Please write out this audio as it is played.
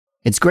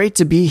It's great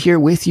to be here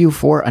with you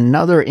for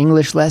another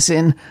English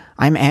lesson.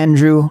 I'm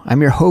Andrew. I'm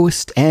your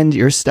host and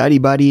your study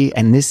buddy,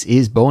 and this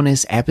is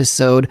bonus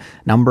episode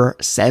number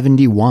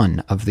 71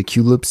 of the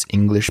Culips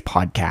English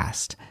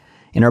podcast.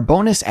 In our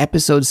bonus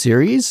episode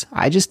series,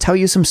 I just tell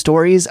you some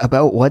stories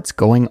about what's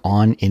going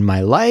on in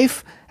my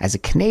life as a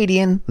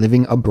Canadian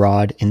living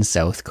abroad in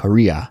South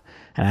Korea.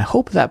 And I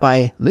hope that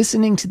by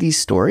listening to these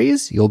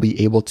stories, you'll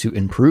be able to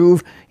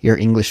improve your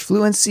English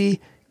fluency,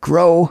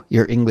 grow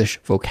your English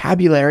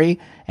vocabulary,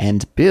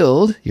 and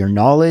build your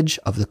knowledge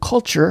of the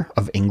culture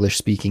of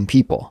English-speaking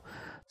people.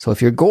 So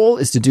if your goal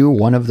is to do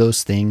one of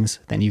those things,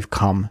 then you've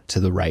come to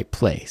the right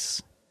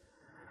place.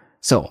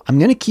 So I'm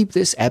going to keep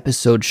this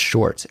episode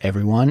short,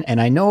 everyone,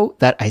 and I know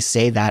that I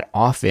say that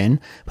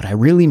often, but I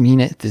really mean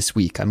it this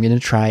week. I'm going to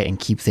try and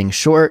keep things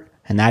short,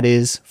 and that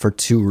is for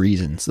two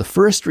reasons. The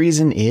first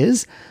reason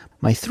is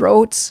my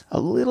throat's a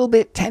little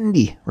bit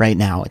tendy right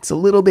now. It's a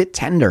little bit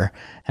tender,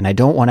 and I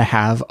don't want to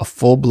have a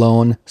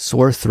full-blown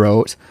sore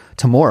throat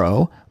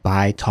tomorrow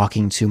by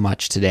talking too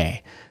much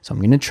today. So I'm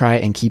going to try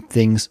and keep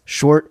things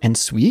short and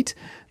sweet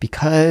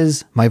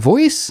because my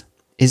voice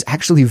is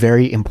actually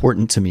very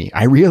important to me.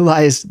 I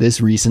realized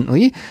this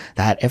recently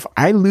that if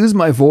I lose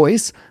my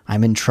voice,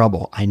 I'm in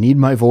trouble. I need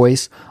my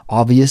voice,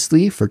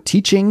 obviously, for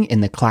teaching in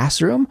the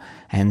classroom,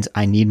 and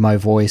I need my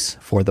voice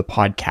for the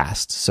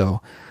podcast. So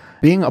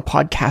being a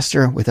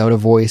podcaster without a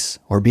voice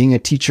or being a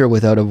teacher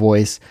without a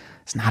voice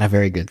is not a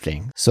very good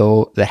thing.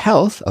 So the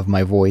health of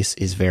my voice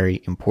is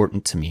very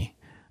important to me.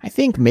 I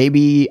think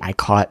maybe I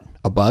caught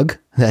a bug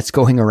that's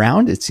going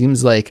around. It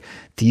seems like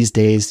these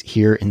days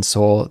here in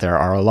Seoul, there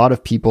are a lot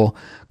of people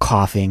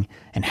coughing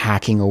and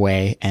hacking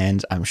away,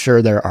 and I'm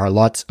sure there are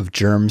lots of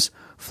germs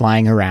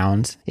flying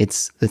around.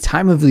 It's the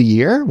time of the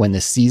year when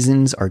the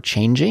seasons are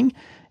changing.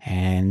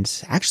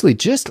 And actually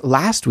just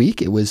last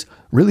week, it was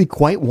really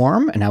quite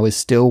warm and I was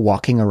still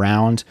walking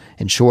around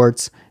in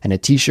shorts and a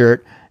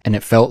t-shirt and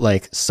it felt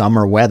like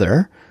summer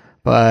weather.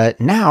 But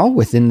now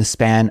within the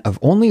span of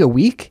only a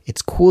week,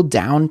 it's cooled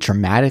down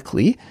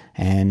dramatically.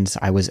 And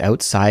I was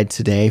outside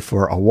today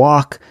for a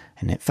walk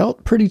and it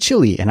felt pretty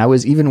chilly and I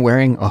was even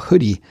wearing a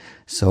hoodie.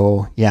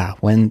 So yeah,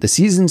 when the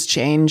seasons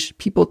change,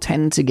 people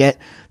tend to get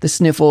the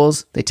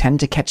sniffles, they tend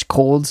to catch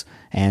colds,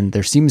 and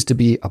there seems to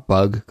be a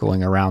bug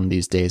going around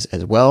these days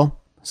as well.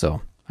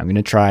 So I'm going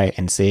to try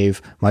and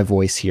save my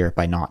voice here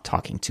by not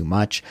talking too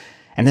much.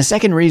 And the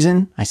second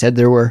reason, I said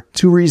there were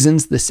two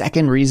reasons. The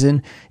second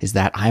reason is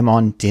that I'm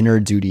on dinner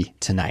duty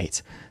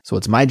tonight. So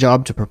it's my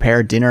job to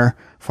prepare dinner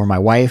for my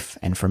wife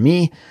and for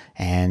me,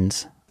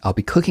 and I'll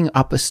be cooking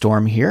up a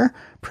storm here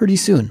pretty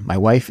soon. My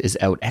wife is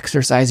out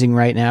exercising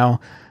right now,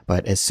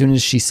 but as soon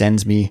as she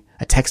sends me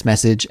a text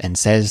message and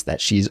says that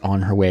she's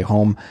on her way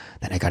home,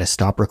 then I gotta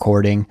stop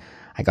recording.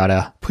 I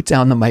gotta put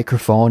down the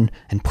microphone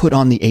and put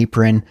on the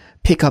apron,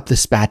 pick up the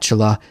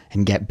spatula,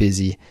 and get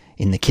busy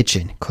in the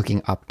kitchen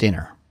cooking up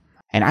dinner.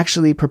 And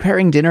actually,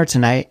 preparing dinner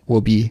tonight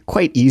will be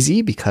quite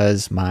easy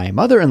because my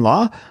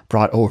mother-in-law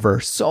brought over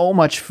so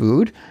much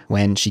food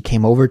when she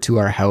came over to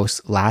our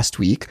house last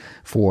week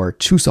for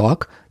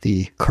Chuseok,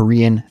 the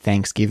Korean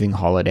Thanksgiving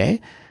holiday.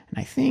 And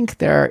I think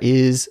there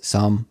is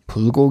some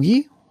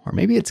bulgogi, or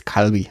maybe it's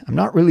galbi. I'm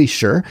not really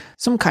sure.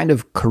 Some kind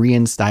of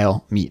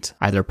Korean-style meat,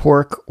 either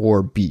pork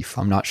or beef.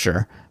 I'm not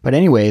sure. But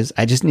anyways,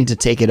 I just need to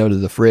take it out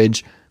of the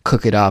fridge,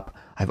 cook it up.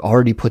 I've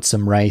already put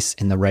some rice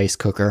in the rice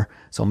cooker,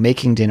 so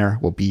making dinner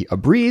will be a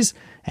breeze,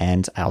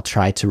 and I'll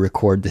try to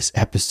record this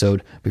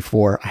episode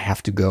before I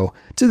have to go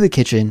to the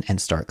kitchen and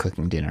start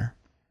cooking dinner.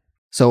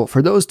 So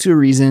for those two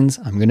reasons,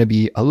 I'm going to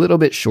be a little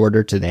bit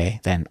shorter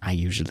today than I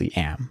usually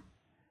am.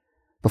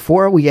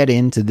 Before we get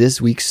into this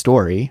week's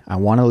story, I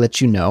want to let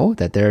you know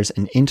that there's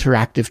an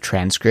interactive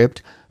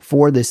transcript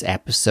for this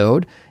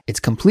episode. It's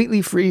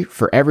completely free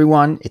for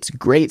everyone. It's a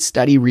great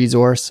study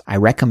resource. I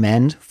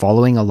recommend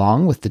following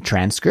along with the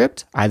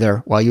transcript,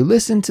 either while you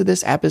listen to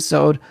this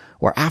episode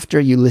or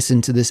after you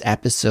listen to this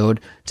episode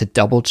to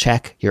double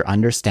check your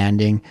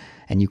understanding.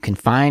 And you can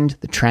find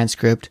the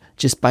transcript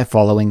just by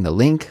following the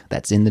link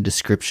that's in the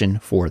description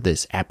for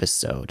this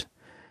episode.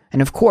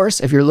 And of course,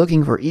 if you're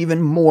looking for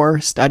even more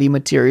study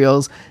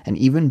materials and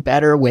even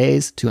better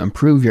ways to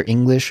improve your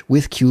English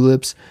with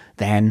Culips,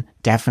 then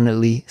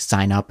definitely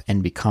sign up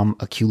and become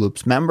a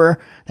Culips member.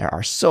 There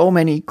are so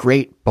many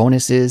great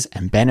bonuses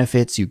and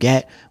benefits you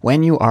get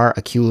when you are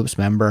a Culips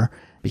member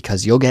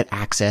because you'll get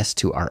access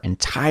to our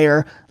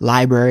entire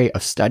library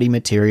of study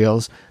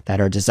materials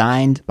that are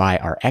designed by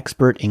our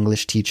expert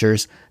English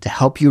teachers to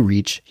help you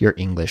reach your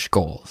English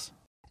goals.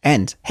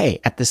 And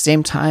hey, at the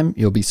same time,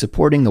 you'll be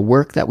supporting the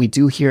work that we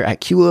do here at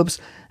Culips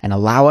and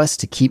allow us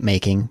to keep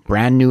making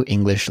brand new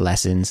English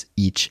lessons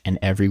each and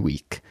every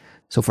week.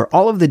 So for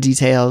all of the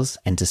details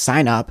and to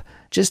sign up,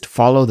 just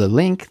follow the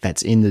link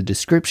that's in the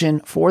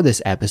description for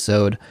this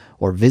episode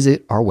or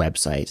visit our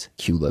website,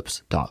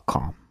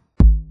 culips.com.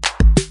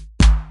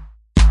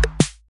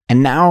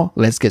 And now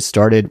let's get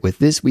started with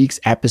this week's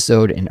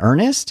episode in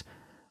earnest.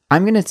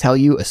 I'm going to tell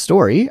you a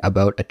story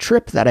about a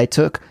trip that I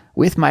took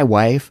with my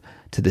wife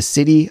to the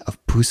city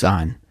of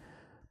Busan.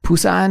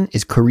 Busan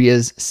is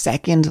Korea's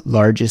second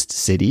largest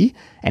city,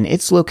 and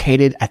it's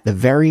located at the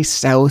very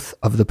south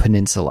of the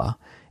peninsula.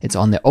 It's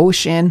on the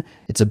ocean.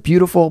 It's a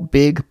beautiful,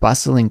 big,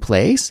 bustling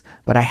place,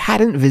 but I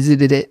hadn't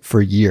visited it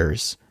for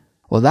years.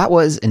 Well, that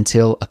was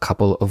until a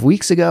couple of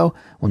weeks ago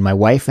when my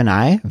wife and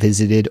I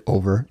visited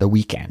over the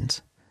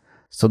weekend.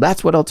 So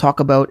that's what I'll talk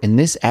about in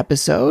this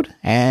episode,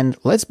 and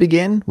let's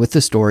begin with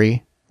the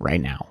story right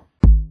now.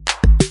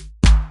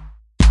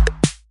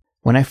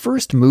 When I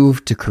first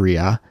moved to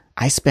Korea,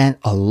 I spent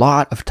a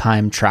lot of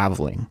time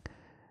traveling.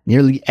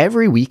 Nearly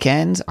every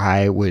weekend,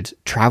 I would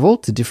travel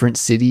to different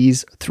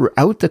cities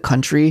throughout the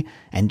country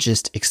and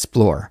just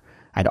explore.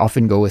 I'd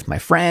often go with my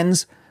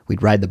friends,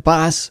 we'd ride the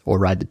bus or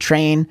ride the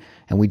train,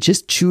 and we'd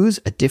just choose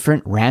a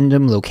different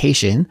random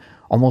location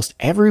almost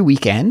every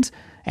weekend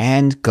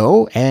and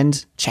go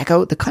and check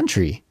out the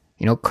country.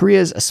 You know,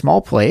 Korea's a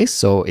small place,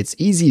 so it's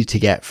easy to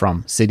get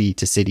from city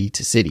to city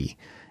to city.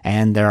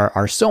 And there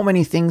are so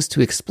many things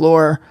to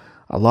explore.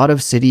 A lot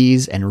of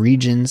cities and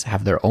regions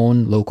have their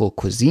own local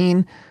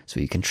cuisine,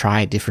 so you can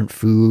try different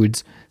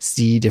foods,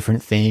 see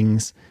different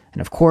things. And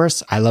of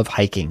course, I love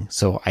hiking,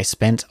 so I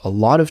spent a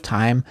lot of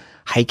time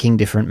hiking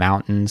different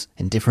mountains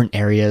in different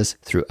areas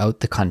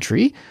throughout the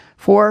country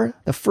for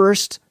the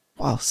first,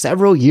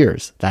 several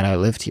years that I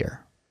lived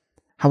here.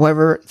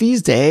 However,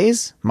 these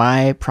days,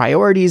 my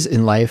priorities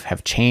in life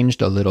have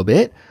changed a little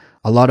bit.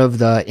 A lot of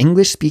the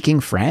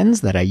English-speaking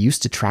friends that I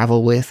used to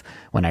travel with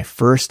when I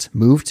first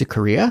moved to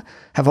Korea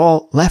have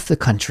all left the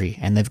country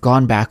and they've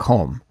gone back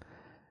home.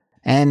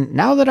 And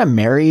now that I'm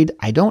married,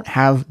 I don't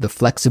have the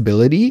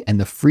flexibility and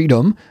the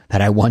freedom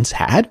that I once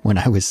had when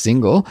I was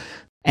single.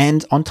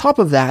 And on top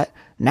of that,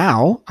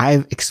 now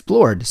I've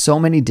explored so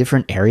many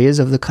different areas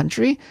of the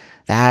country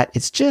that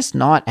it's just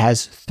not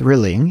as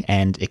thrilling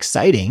and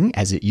exciting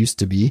as it used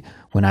to be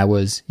when I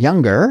was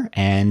younger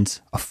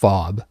and a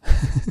fob.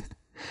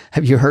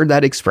 Have you heard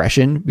that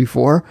expression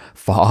before?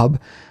 Fob?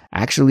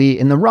 Actually,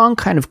 in the wrong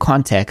kind of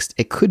context,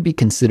 it could be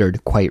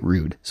considered quite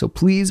rude. So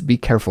please be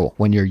careful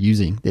when you're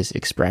using this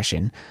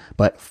expression.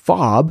 But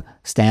fob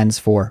stands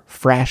for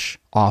fresh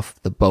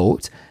off the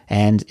boat,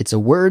 and it's a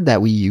word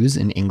that we use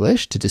in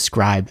English to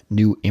describe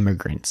new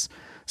immigrants.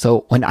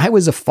 So when I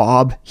was a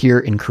fob here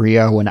in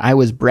Korea, when I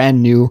was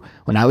brand new,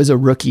 when I was a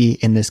rookie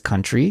in this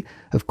country,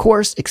 of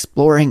course,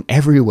 exploring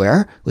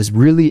everywhere was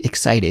really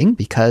exciting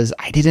because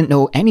I didn't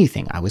know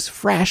anything. I was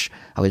fresh,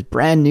 I was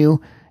brand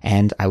new,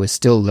 and I was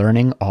still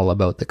learning all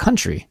about the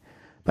country.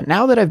 But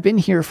now that I've been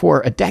here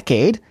for a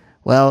decade,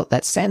 well,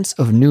 that sense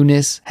of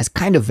newness has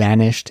kind of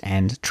vanished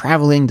and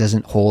traveling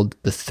doesn't hold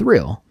the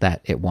thrill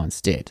that it once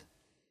did.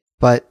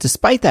 But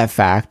despite that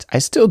fact, I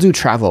still do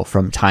travel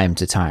from time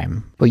to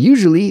time. But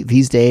usually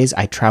these days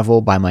I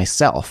travel by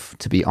myself,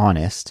 to be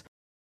honest.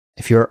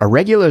 If you're a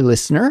regular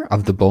listener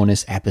of the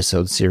bonus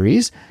episode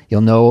series,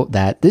 you'll know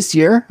that this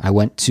year I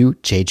went to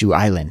Jeju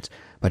Island,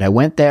 but I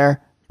went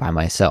there by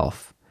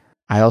myself.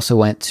 I also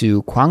went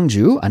to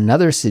Gwangju,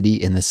 another city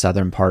in the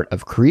southern part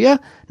of Korea,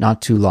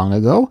 not too long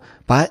ago,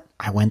 but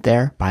I went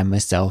there by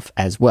myself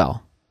as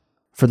well.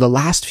 For the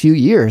last few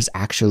years,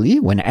 actually,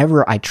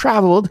 whenever I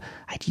traveled,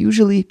 I'd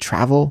usually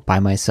travel by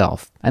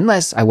myself,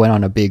 unless I went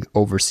on a big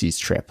overseas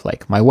trip,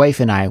 like my wife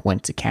and I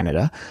went to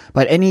Canada.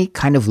 But any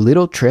kind of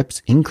little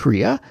trips in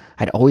Korea,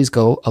 I'd always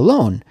go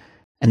alone.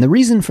 And the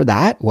reason for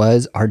that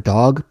was our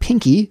dog,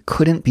 Pinky,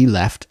 couldn't be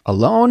left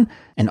alone,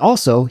 and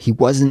also he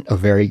wasn't a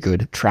very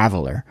good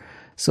traveler.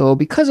 So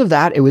because of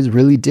that, it was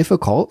really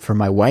difficult for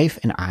my wife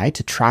and I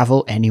to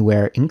travel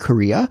anywhere in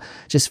Korea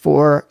just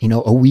for,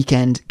 a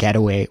weekend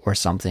getaway or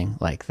something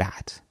like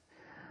that.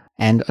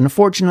 And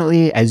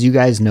unfortunately, as you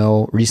guys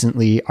know,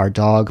 recently our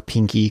dog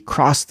Pinky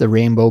crossed the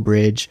Rainbow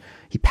Bridge.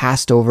 He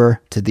passed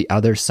over to the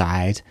other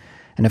side.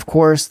 And of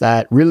course,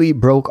 that really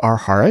broke our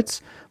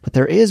hearts. But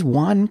there is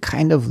one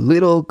kind of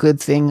little good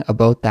thing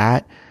about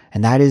that.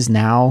 And that is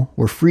now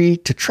we're free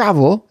to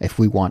travel if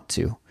we want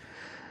to.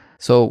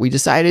 So we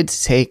decided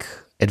to take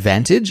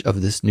advantage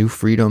of this new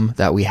freedom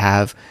that we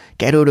have,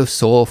 get out of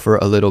Seoul for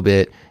a little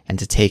bit, and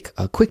to take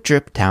a quick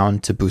trip down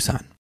to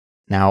Busan.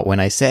 Now, when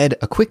I said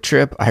a quick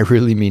trip, I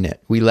really mean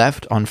it. We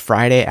left on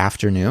Friday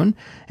afternoon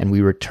and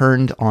we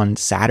returned on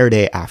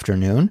Saturday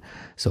afternoon.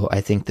 So I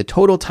think the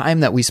total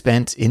time that we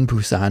spent in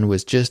Busan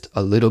was just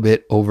a little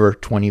bit over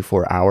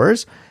 24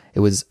 hours. It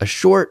was a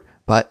short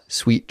but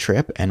sweet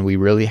trip and we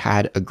really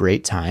had a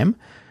great time.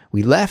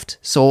 We left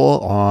Seoul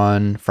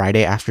on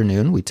Friday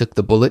afternoon. We took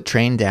the bullet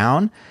train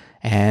down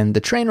and the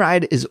train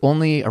ride is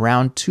only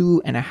around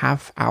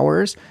 2.5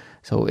 hours.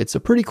 So it's a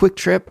pretty quick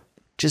trip.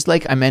 Just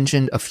like I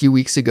mentioned a few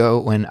weeks ago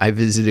when I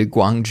visited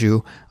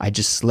Gwangju, I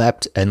just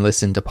slept and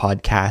listened to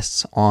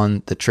podcasts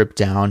on the trip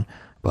down.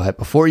 But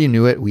before you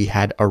knew it, we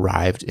had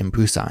arrived in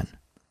Busan.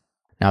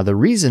 Now, the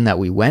reason that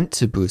we went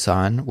to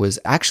Busan was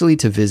actually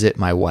to visit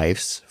my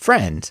wife's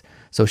friend.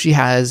 So she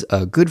has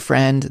a good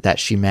friend that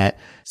she met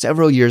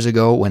several years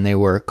ago when they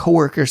were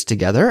coworkers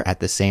together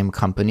at the same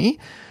company.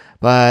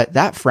 But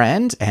that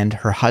friend and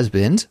her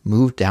husband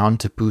moved down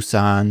to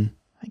Busan,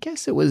 I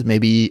guess it was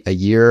maybe a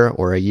year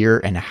or a year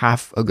and a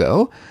half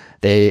ago.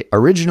 They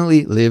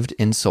originally lived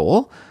in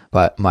Seoul,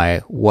 but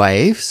my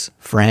wife's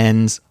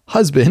friend's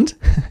husband,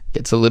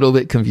 it's a little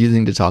bit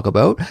confusing to talk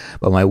about,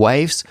 but my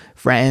wife's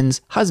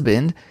friend's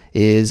husband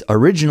is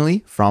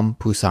originally from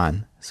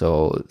Busan.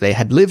 So they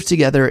had lived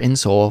together in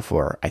Seoul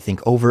for, I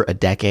think, over a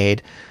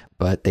decade,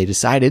 but they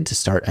decided to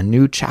start a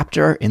new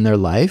chapter in their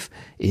life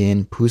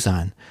in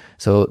Busan.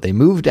 So they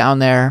moved down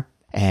there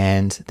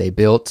and they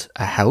built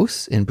a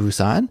house in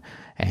Busan.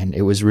 And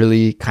it was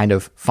really kind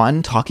of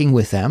fun talking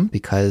with them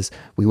because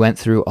we went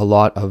through a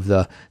lot of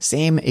the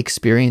same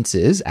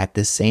experiences at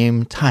the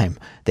same time.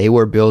 They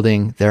were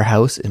building their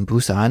house in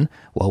Busan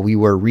while we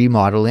were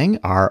remodeling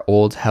our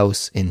old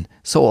house in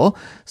Seoul.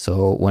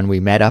 So when we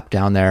met up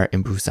down there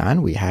in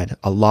Busan, we had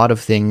a lot of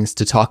things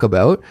to talk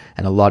about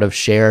and a lot of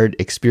shared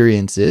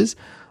experiences.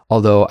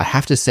 Although I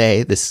have to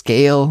say the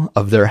scale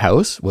of their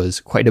house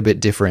was quite a bit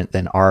different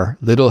than our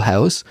little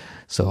house.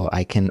 So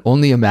I can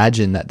only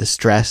imagine that the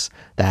stress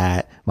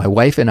that my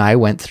wife and I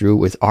went through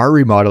with our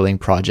remodeling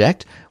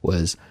project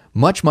was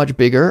much, much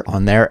bigger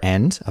on their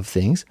end of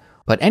things.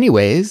 But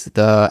anyways,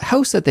 the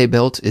house that they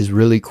built is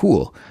really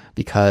cool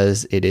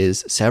because it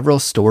is several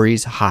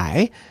stories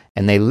high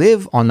and they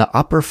live on the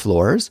upper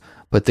floors.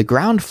 But the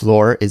ground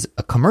floor is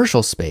a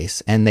commercial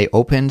space and they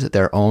opened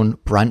their own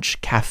brunch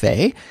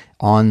cafe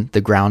on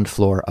the ground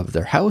floor of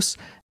their house.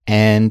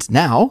 And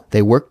now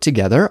they work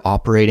together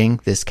operating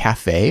this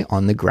cafe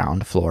on the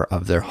ground floor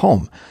of their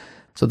home.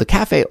 So the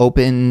cafe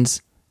opened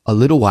a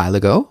little while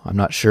ago. I'm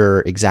not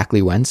sure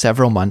exactly when,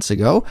 several months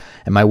ago.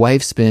 And my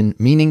wife's been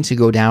meaning to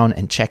go down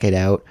and check it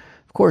out.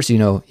 Of course, you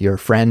know, your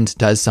friend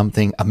does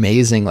something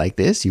amazing like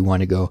this. You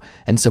want to go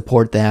and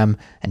support them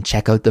and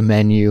check out the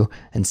menu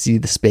and see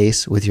the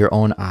space with your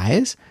own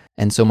eyes.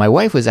 And so my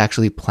wife was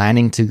actually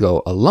planning to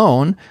go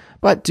alone,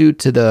 but due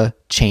to the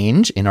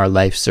change in our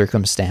life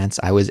circumstance,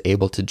 I was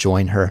able to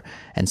join her.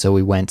 And so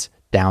we went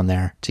down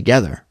there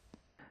together.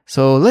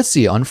 So let's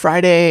see, on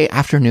Friday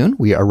afternoon,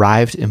 we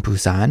arrived in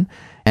Busan.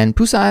 And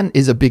Busan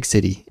is a big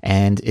city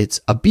and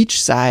it's a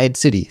beachside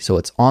city. So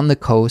it's on the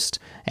coast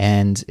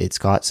and it's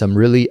got some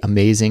really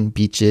amazing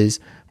beaches.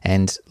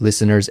 And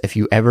listeners, if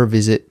you ever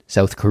visit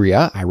South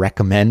Korea, I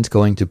recommend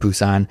going to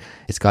Busan.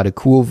 It's got a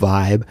cool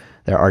vibe.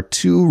 There are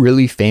two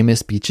really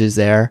famous beaches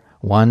there.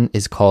 One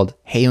is called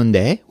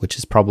Haeundae, which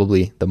is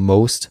probably the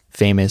most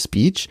famous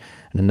beach.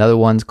 And another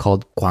one's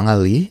called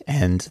Gwangali.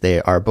 And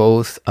they are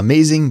both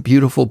amazing,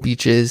 beautiful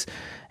beaches.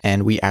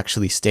 And we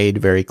actually stayed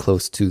very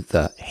close to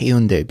the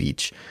Haeundae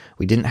beach.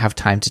 We didn't have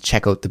time to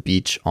check out the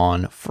beach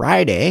on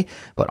Friday,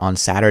 but on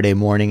Saturday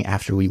morning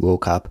after we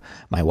woke up,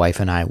 my wife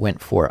and I went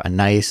for a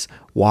nice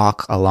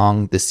walk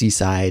along the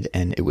seaside,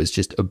 and it was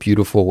just a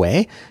beautiful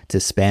way to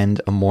spend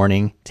a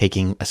morning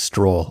taking a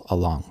stroll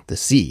along the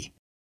sea.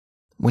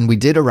 When we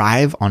did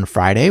arrive on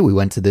Friday, we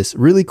went to this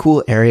really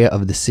cool area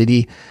of the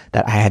city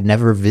that I had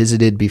never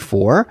visited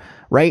before,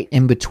 right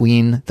in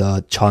between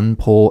the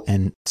Jeonpo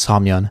and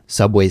Samyeon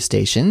subway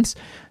stations.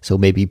 So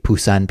maybe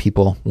Busan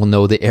people will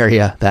know the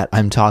area that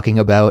I'm talking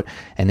about.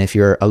 And if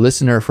you're a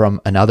listener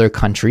from another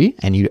country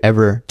and you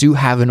ever do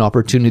have an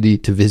opportunity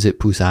to visit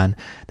Busan,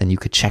 then you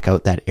could check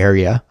out that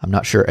area. I'm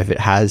not sure if it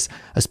has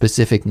a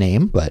specific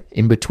name, but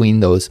in between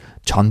those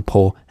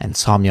Jeonpo and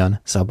Samyeon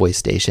subway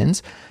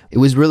stations, it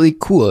was really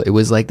cool. It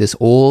was like this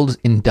old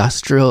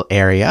industrial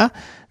area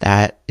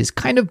that is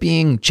kind of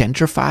being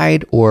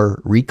gentrified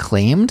or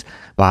reclaimed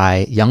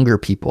by younger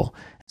people.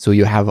 So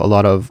you have a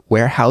lot of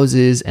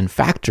warehouses and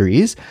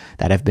factories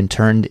that have been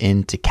turned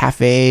into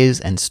cafes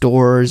and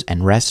stores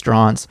and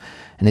restaurants.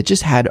 And it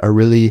just had a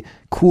really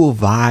cool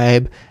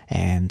vibe.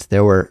 And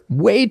there were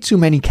way too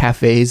many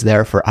cafes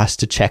there for us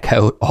to check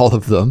out all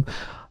of them.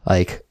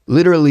 Like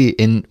literally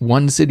in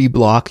one city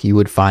block, you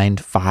would find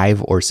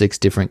 5 or 6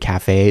 different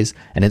cafes.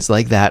 And it's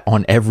like that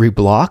on every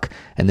block.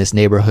 And this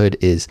neighborhood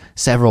is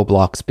several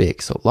blocks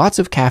big. So lots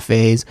of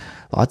cafes,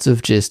 lots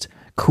of just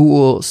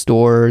cool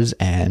stores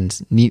and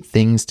neat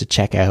things to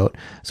check out.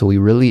 So we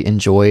really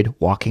enjoyed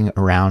walking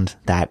around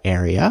that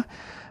area.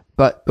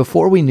 But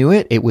before we knew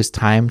it, it was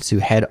time to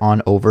head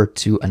on over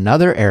to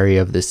another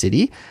area of the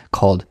city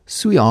called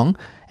Suyong.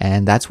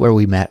 And that's where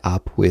we met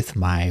up with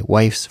my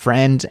wife's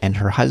friend and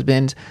her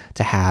husband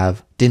to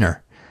have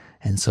dinner.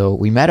 And so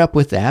we met up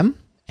with them.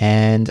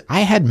 And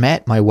I had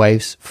met my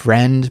wife's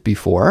friend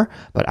before,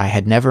 but I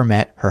had never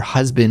met her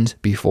husband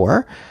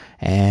before.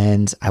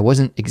 And I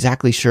wasn't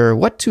exactly sure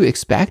what to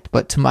expect,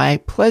 but to my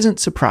pleasant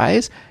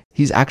surprise,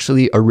 he's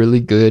actually a really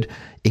good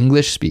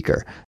English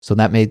speaker. So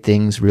that made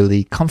things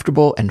really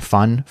comfortable and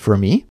fun for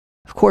me.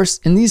 Of course,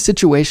 in these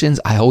situations,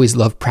 I always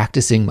love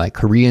practicing my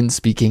Korean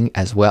speaking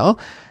as well.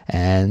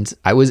 And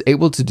I was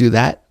able to do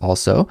that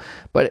also.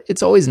 But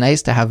it's always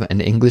nice to have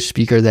an English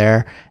speaker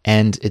there.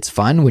 And it's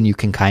fun when you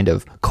can kind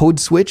of code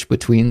switch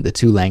between the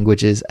two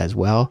languages as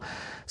well.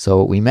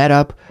 So we met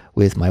up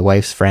with my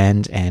wife's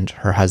friend and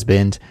her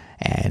husband.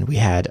 And we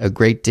had a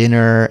great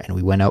dinner and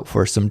we went out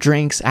for some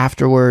drinks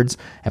afterwards.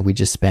 And we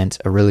just spent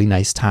a really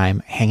nice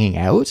time hanging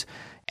out.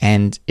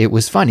 And it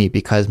was funny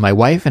because my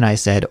wife and I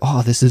said,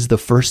 oh, this is the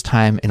first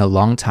time in a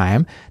long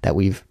time that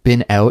we've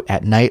been out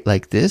at night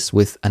like this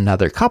with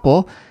another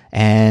couple.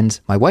 And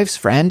my wife's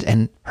friend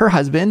and her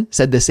husband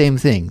said the same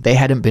thing. They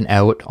hadn't been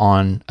out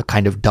on a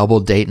kind of double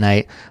date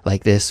night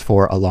like this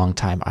for a long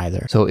time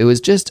either. So it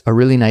was just a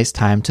really nice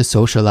time to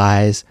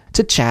socialize,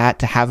 to chat,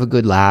 to have a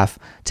good laugh,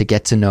 to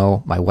get to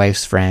know my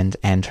wife's friend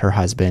and her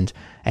husband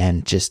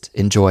and just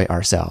enjoy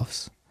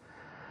ourselves.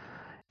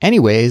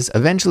 Anyways,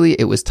 eventually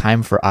it was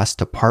time for us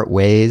to part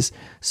ways,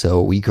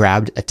 so we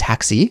grabbed a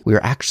taxi. We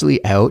were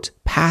actually out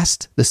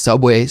past the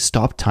subway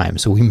stop time,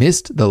 so we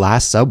missed the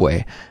last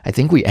subway. I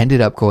think we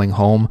ended up going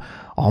home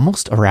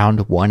almost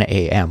around 1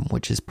 a.m.,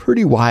 which is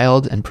pretty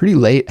wild and pretty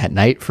late at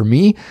night for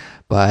me,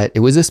 but it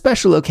was a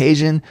special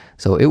occasion,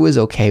 so it was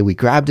okay. We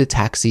grabbed a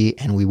taxi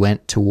and we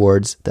went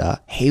towards the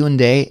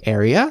Haeundae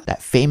area,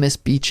 that famous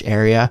beach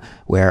area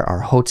where our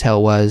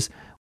hotel was.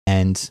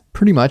 And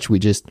pretty much we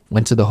just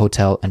went to the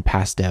hotel and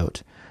passed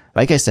out.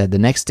 Like I said, the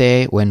next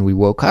day when we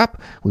woke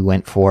up, we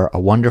went for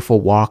a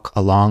wonderful walk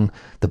along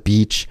the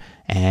beach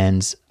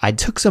and I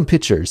took some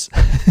pictures.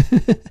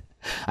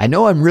 I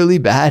know I'm really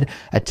bad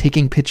at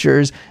taking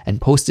pictures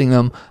and posting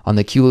them on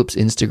the Culips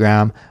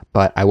Instagram,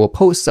 but I will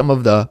post some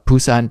of the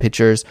Busan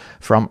pictures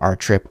from our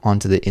trip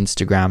onto the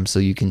Instagram so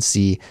you can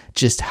see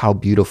just how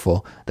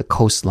beautiful the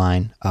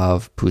coastline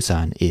of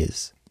Busan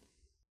is.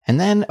 And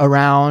then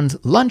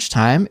around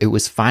lunchtime, it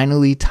was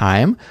finally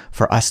time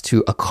for us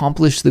to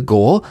accomplish the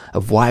goal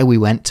of why we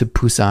went to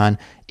Busan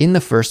in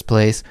the first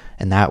place.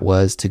 And that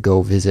was to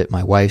go visit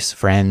my wife's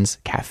friend's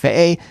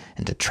cafe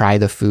and to try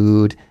the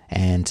food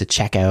and to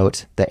check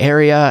out the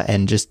area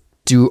and just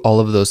do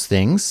all of those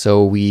things.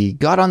 So we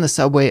got on the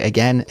subway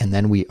again and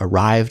then we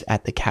arrived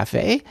at the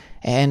cafe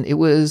and it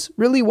was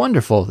really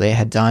wonderful. They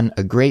had done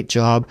a great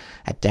job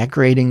at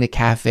decorating the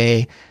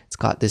cafe. It's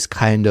got this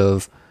kind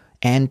of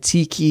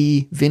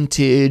antique,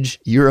 vintage,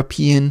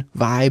 European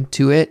vibe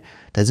to it.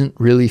 Doesn't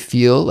really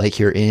feel like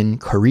you're in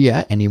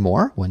Korea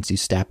anymore once you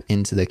step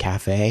into the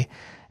cafe.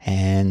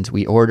 And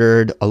we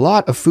ordered a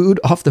lot of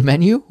food off the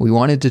menu. We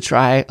wanted to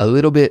try a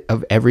little bit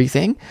of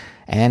everything.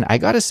 And I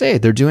gotta say,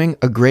 they're doing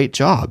a great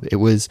job. It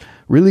was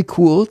really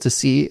cool to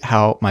see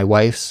how my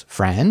wife's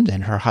friend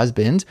and her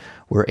husband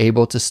were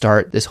able to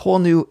start this whole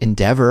new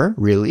endeavor,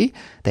 really.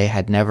 They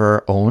had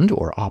never owned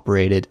or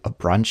operated a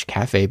brunch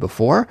cafe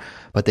before,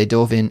 but they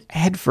dove in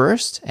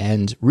headfirst.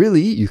 And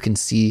really, you can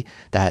see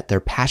that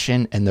their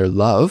passion and their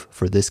love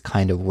for this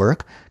kind of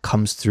work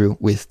comes through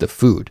with the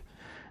food.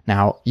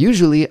 Now,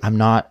 usually I'm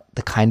not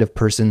the kind of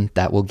person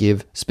that will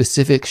give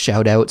specific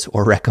shout outs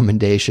or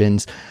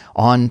recommendations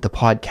on the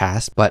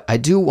podcast, but I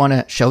do want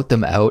to shout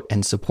them out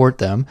and support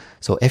them.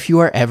 So if you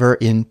are ever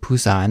in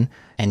Busan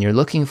and you're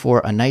looking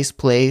for a nice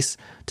place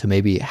to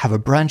maybe have a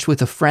brunch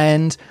with a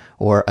friend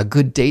or a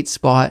good date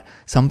spot,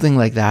 something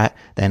like that,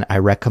 then I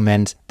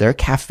recommend their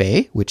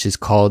cafe, which is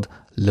called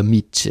Le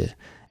Miche.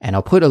 And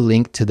I'll put a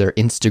link to their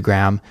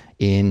Instagram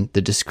in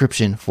the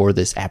description for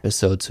this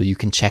episode so you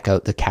can check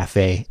out the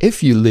cafe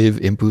if you live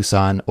in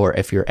Busan or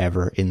if you're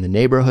ever in the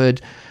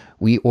neighborhood.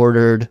 We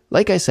ordered,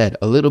 like I said,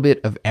 a little bit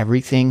of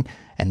everything,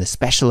 and the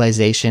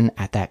specialization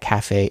at that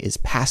cafe is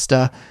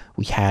pasta.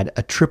 We had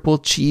a triple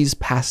cheese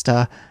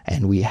pasta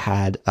and we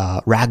had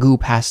a ragu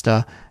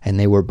pasta, and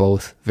they were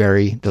both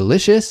very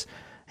delicious.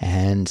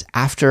 And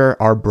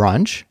after our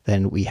brunch,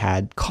 then we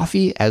had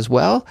coffee as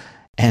well.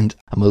 And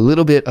I'm a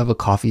little bit of a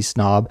coffee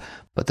snob,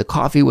 but the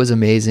coffee was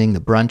amazing, the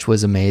brunch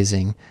was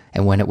amazing,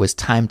 and when it was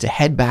time to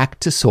head back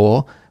to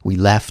Seoul, we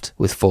left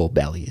with full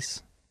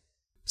bellies.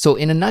 So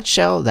in a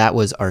nutshell, that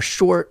was our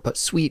short but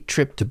sweet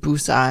trip to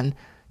Busan.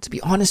 To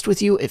be honest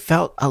with you, it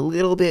felt a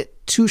little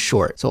bit too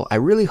short, so I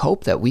really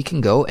hope that we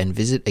can go and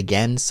visit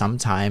again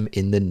sometime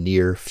in the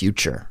near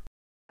future.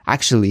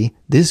 Actually,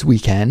 this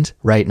weekend,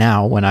 right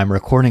now, when I'm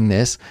recording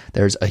this,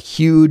 there's a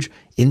huge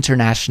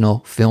international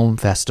film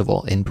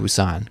festival in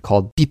Busan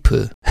called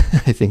BIP.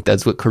 I think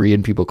that's what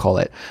Korean people call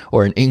it,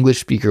 or an English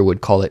speaker would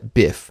call it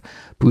BIF,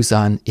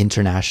 Busan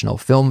International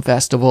Film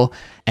Festival.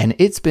 And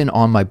it's been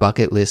on my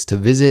bucket list to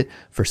visit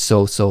for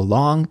so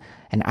long.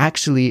 And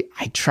actually,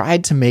 I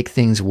tried to make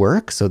things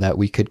work so that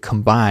we could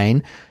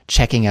combine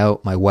checking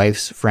out my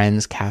wife's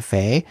friend's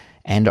cafe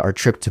and our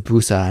trip to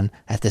Busan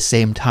at the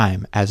same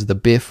time as the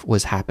BIF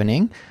was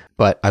happening.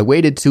 But I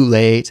waited too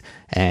late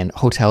and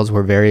hotels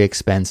were very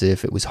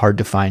expensive. It was hard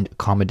to find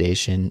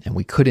accommodation and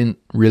we couldn't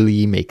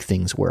really make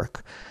things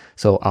work.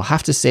 So I'll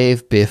have to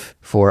save BIF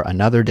for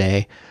another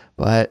day.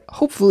 But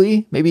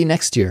hopefully, maybe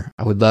next year,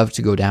 I would love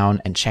to go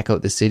down and check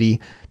out the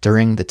city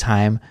during the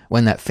time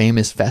when that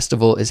famous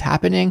festival is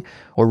happening,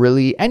 or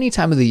really any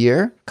time of the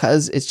year,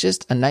 because it's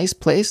just a nice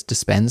place to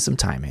spend some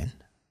time in.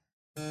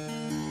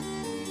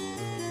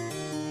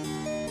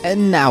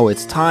 And now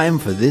it's time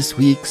for this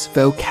week's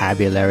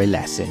vocabulary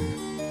lesson.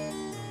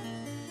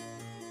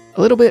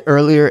 A little bit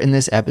earlier in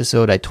this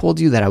episode, I told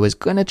you that I was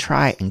going to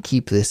try and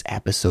keep this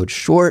episode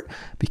short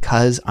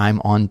because I'm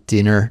on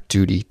dinner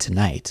duty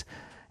tonight.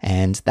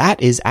 And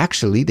that is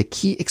actually the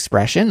key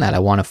expression that I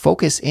want to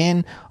focus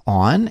in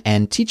on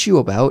and teach you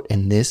about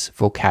in this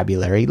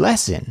vocabulary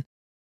lesson.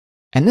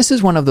 And this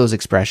is one of those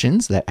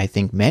expressions that I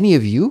think many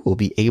of you will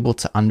be able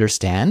to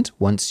understand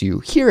once you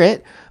hear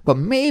it, but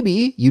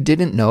maybe you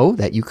didn't know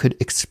that you could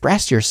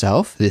express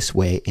yourself this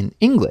way in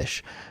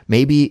English.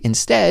 Maybe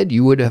instead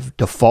you would have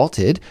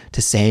defaulted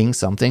to saying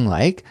something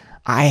like,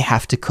 I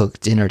have to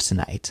cook dinner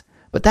tonight.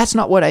 But that's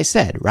not what I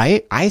said,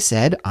 right? I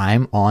said,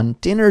 I'm on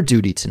dinner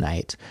duty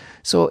tonight.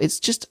 So it's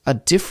just a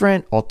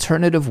different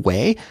alternative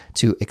way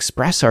to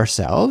express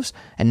ourselves.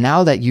 And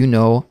now that you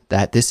know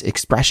that this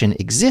expression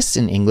exists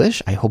in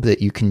English, I hope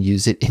that you can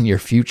use it in your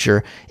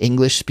future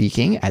English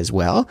speaking as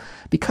well.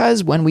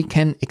 Because when we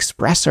can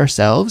express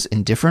ourselves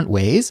in different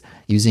ways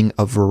using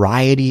a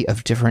variety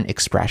of different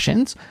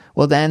expressions,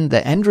 well, then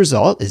the end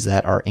result is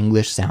that our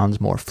English sounds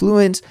more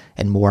fluent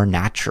and more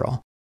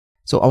natural.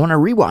 So I want to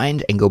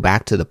rewind and go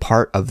back to the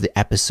part of the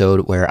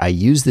episode where I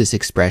use this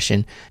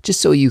expression just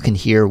so you can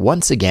hear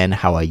once again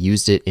how I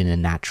used it in a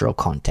natural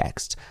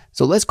context.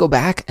 So let's go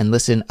back and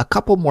listen a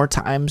couple more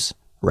times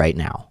right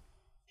now.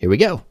 Here we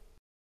go.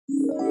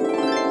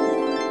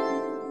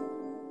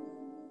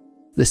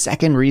 The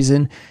second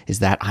reason is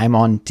that I'm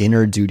on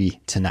dinner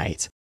duty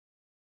tonight.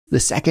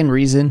 The second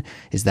reason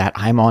is that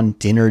I'm on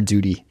dinner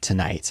duty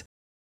tonight.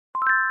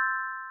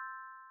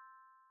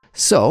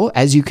 So,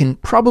 as you can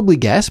probably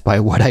guess by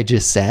what I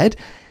just said,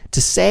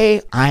 to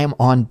say I'm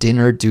on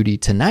dinner duty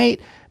tonight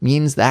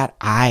means that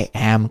I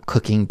am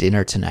cooking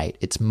dinner tonight.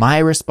 It's my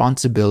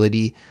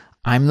responsibility.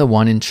 I'm the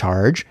one in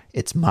charge.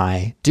 It's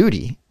my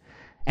duty.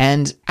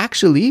 And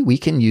actually, we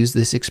can use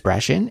this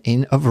expression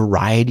in a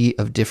variety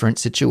of different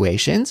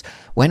situations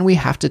when we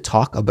have to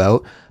talk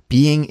about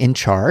being in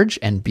charge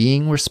and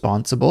being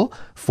responsible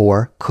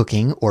for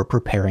cooking or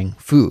preparing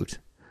food.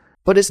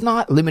 But it's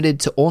not limited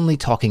to only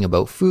talking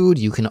about food.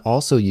 You can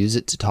also use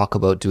it to talk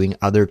about doing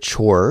other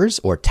chores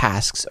or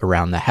tasks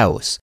around the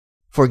house.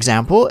 For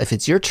example, if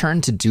it's your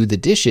turn to do the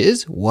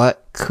dishes,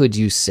 what could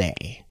you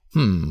say?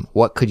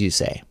 What could you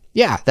say?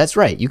 Yeah, that's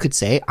right. You could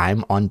say,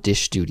 I'm on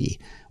dish duty.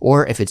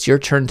 Or if it's your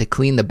turn to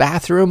clean the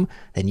bathroom,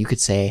 then you could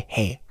say,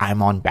 hey,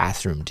 I'm on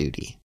bathroom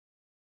duty.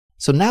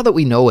 So now that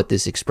we know what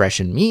this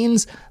expression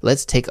means,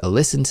 let's take a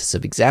listen to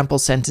some example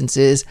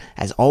sentences.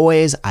 As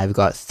always, I've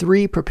got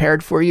 3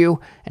 prepared for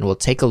you, and we'll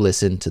take a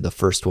listen to the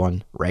first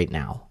one right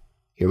now.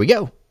 Here we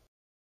go.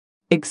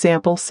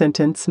 Example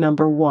sentence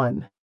number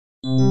 1.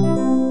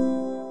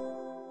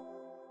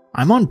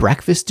 I'm on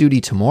breakfast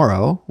duty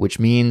tomorrow, which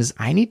means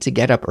I need to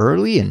get up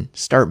early and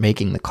start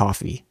making the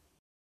coffee.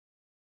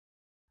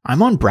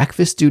 I'm on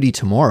breakfast duty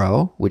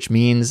tomorrow, which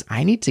means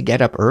I need to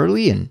get up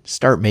early and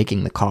start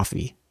making the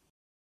coffee.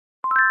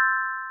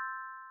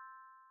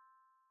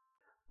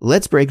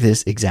 Let's break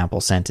this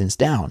example sentence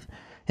down.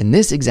 In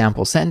this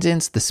example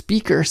sentence, the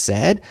speaker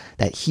said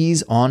that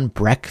he's on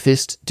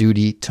breakfast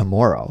duty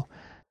tomorrow.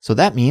 So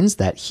that means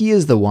that he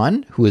is the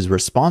one who is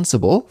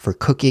responsible for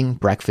cooking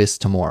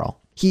breakfast tomorrow.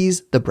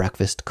 He's the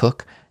breakfast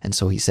cook. And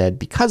so he said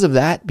because of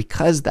that,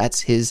 because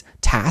that's his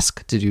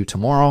task to do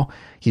tomorrow,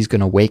 he's going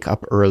to wake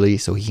up early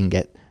so he can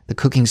get the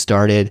cooking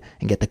started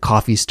and get the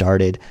coffee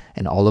started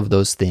and all of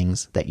those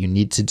things that you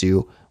need to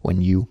do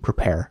when you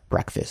prepare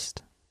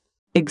breakfast.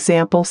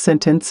 Example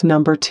sentence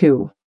number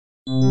 2.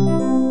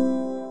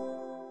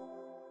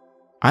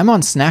 I'm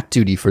on snack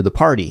duty for the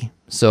party,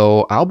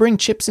 so I'll bring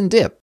chips and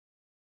dip.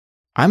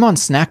 I'm on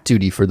snack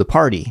duty for the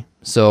party,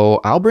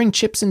 so I'll bring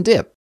chips and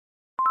dip.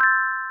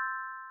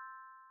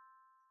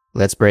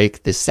 Let's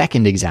break the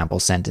second example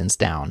sentence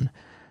down.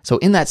 So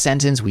in that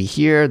sentence, we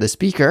hear the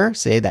speaker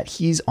say that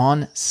he's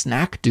on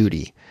snack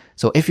duty.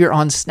 So if you're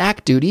on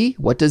snack duty,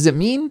 what does it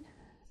mean?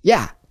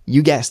 Yeah,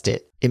 you guessed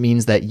it. It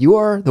means that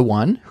you're the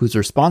one who's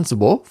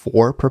responsible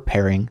for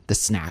preparing the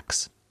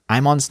snacks.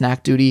 I'm on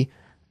snack duty.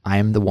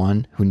 I'm the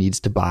one who needs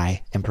to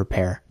buy and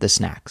prepare the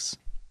snacks.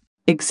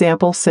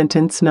 Example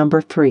sentence number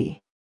 3.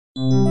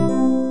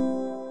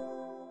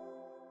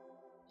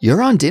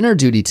 You're on dinner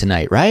duty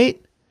tonight,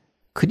 right?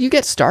 Could you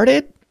get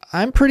started?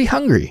 I'm pretty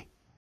hungry.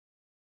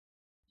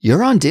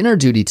 You're on dinner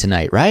duty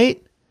tonight,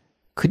 right?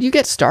 Could you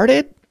get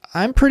started?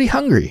 I'm pretty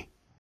hungry.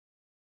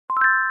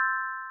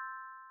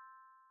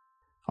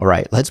 All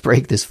right, let's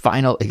break this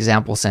final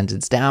example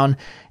sentence down.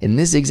 In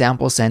this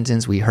example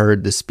sentence, we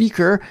heard the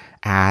speaker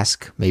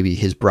ask maybe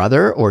his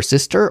brother or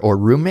sister or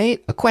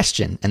roommate a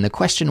question. And the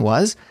question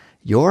was,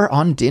 you're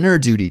on dinner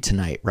duty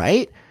tonight,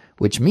 right?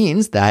 Which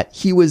means that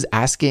he was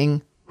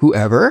asking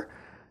whoever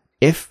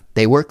if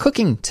they were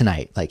cooking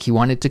tonight. Like he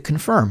wanted to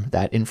confirm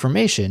that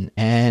information.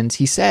 And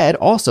he said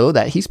also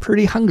that he's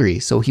pretty hungry.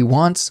 So he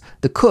wants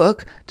the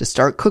cook to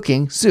start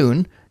cooking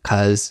soon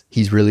because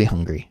he's really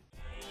hungry.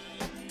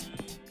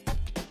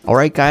 All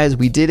right, guys,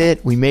 we did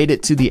it. We made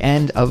it to the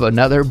end of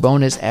another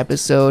bonus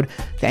episode.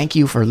 Thank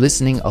you for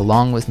listening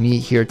along with me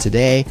here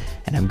today.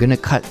 And I'm going to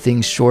cut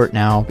things short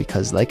now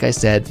because, like I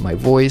said, my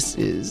voice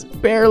is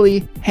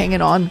barely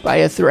hanging on by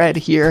a thread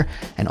here.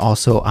 And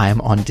also, I'm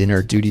on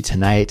dinner duty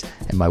tonight.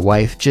 And my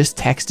wife just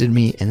texted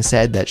me and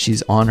said that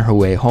she's on her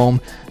way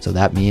home. So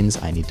that means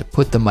I need to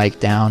put the mic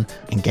down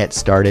and get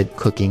started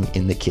cooking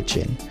in the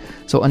kitchen.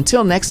 So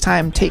until next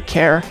time, take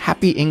care.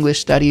 Happy English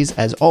studies.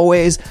 As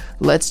always,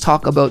 let's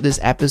talk about this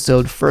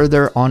episode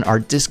further on our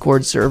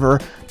Discord server.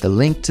 The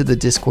link to the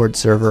Discord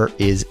server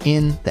is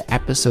in the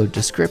episode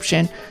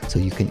description, so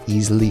you can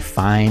easily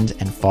find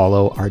and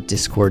follow our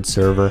Discord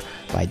server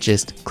by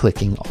just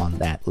clicking on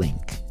that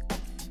link.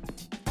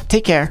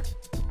 Take care.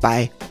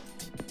 Bye.